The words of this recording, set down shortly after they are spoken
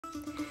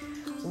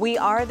We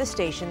are the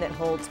station that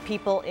holds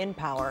people in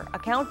power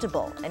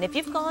accountable. And if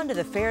you've gone to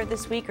the fair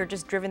this week or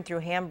just driven through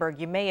Hamburg,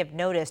 you may have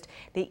noticed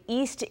the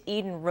East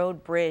Eden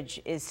Road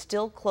Bridge is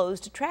still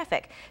closed to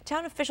traffic.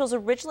 Town officials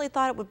originally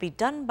thought it would be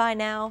done by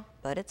now,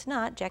 but it's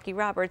not. Jackie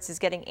Roberts is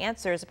getting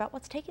answers about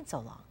what's taking so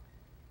long.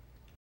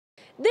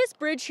 This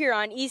bridge here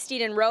on East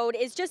Eden Road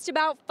is just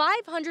about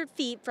 500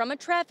 feet from a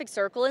traffic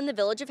circle in the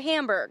village of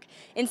Hamburg.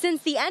 And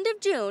since the end of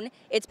June,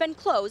 it's been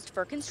closed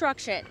for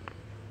construction.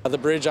 The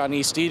bridge on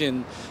East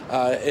Eden,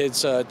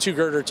 it's a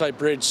two-girder type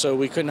bridge, so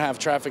we couldn't have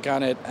traffic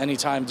on it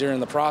anytime during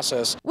the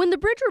process. When the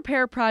bridge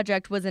repair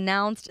project was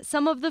announced,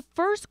 some of the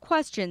first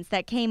questions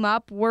that came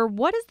up were,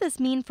 what does this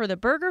mean for the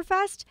Burger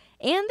Fest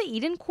and the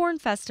Eden Corn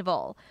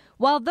Festival?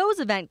 While those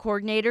event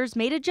coordinators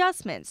made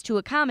adjustments to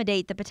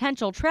accommodate the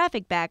potential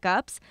traffic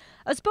backups,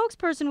 a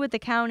spokesperson with the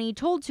county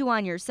told Two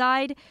on Your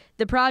Side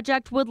the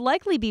project would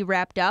likely be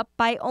wrapped up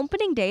by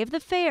opening day of the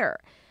fair.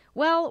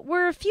 Well,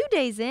 we're a few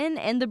days in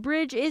and the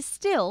bridge is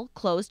still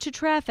closed to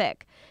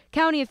traffic.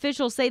 County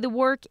officials say the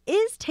work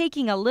is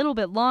taking a little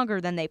bit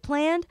longer than they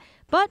planned,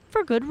 but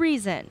for good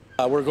reason.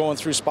 We're going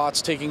through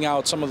spots, taking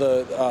out some of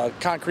the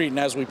concrete, and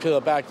as we peel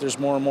it back, there's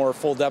more and more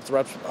full depth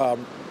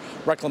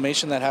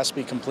reclamation that has to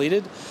be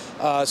completed.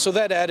 So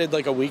that added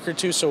like a week or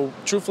two. So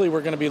truthfully, we're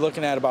going to be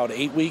looking at about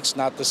 8 weeks,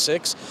 not the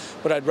 6.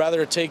 But I'd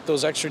rather take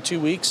those extra 2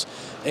 weeks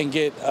and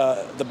get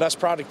the best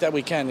product that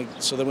we can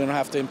so that we don't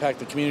have to impact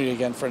the community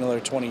again for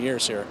another 20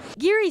 years here.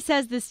 Geary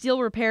says the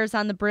steel repairs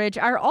on the bridge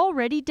are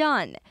already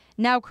done.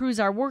 Now crews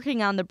are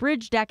working on the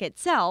bridge deck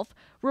itself,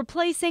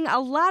 replacing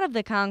a lot of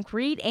the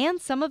concrete and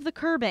some of the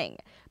curbing.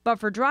 But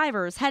for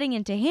drivers heading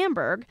into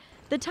Hamburg,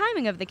 the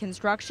timing of the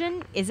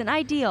construction isn't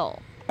ideal.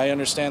 I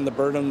understand the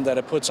burden that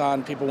it puts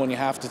on people when you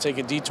have to take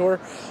a detour,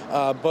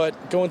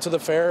 but going to the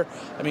fair,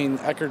 I mean,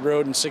 Eckerd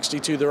Road and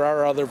 62, there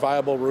are other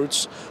viable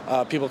routes,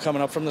 people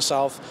coming up from the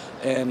south,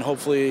 and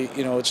hopefully,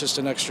 you know, it's just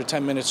an extra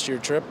 10 minutes to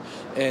your trip,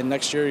 and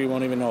next year you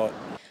won't even know it.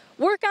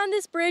 Work on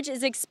this bridge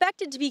is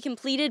expected to be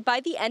completed by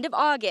the end of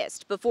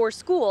August, before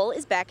school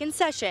is back in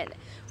session.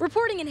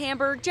 Reporting in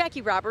Hamburg,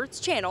 Jackie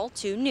Roberts, Channel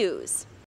 2 News.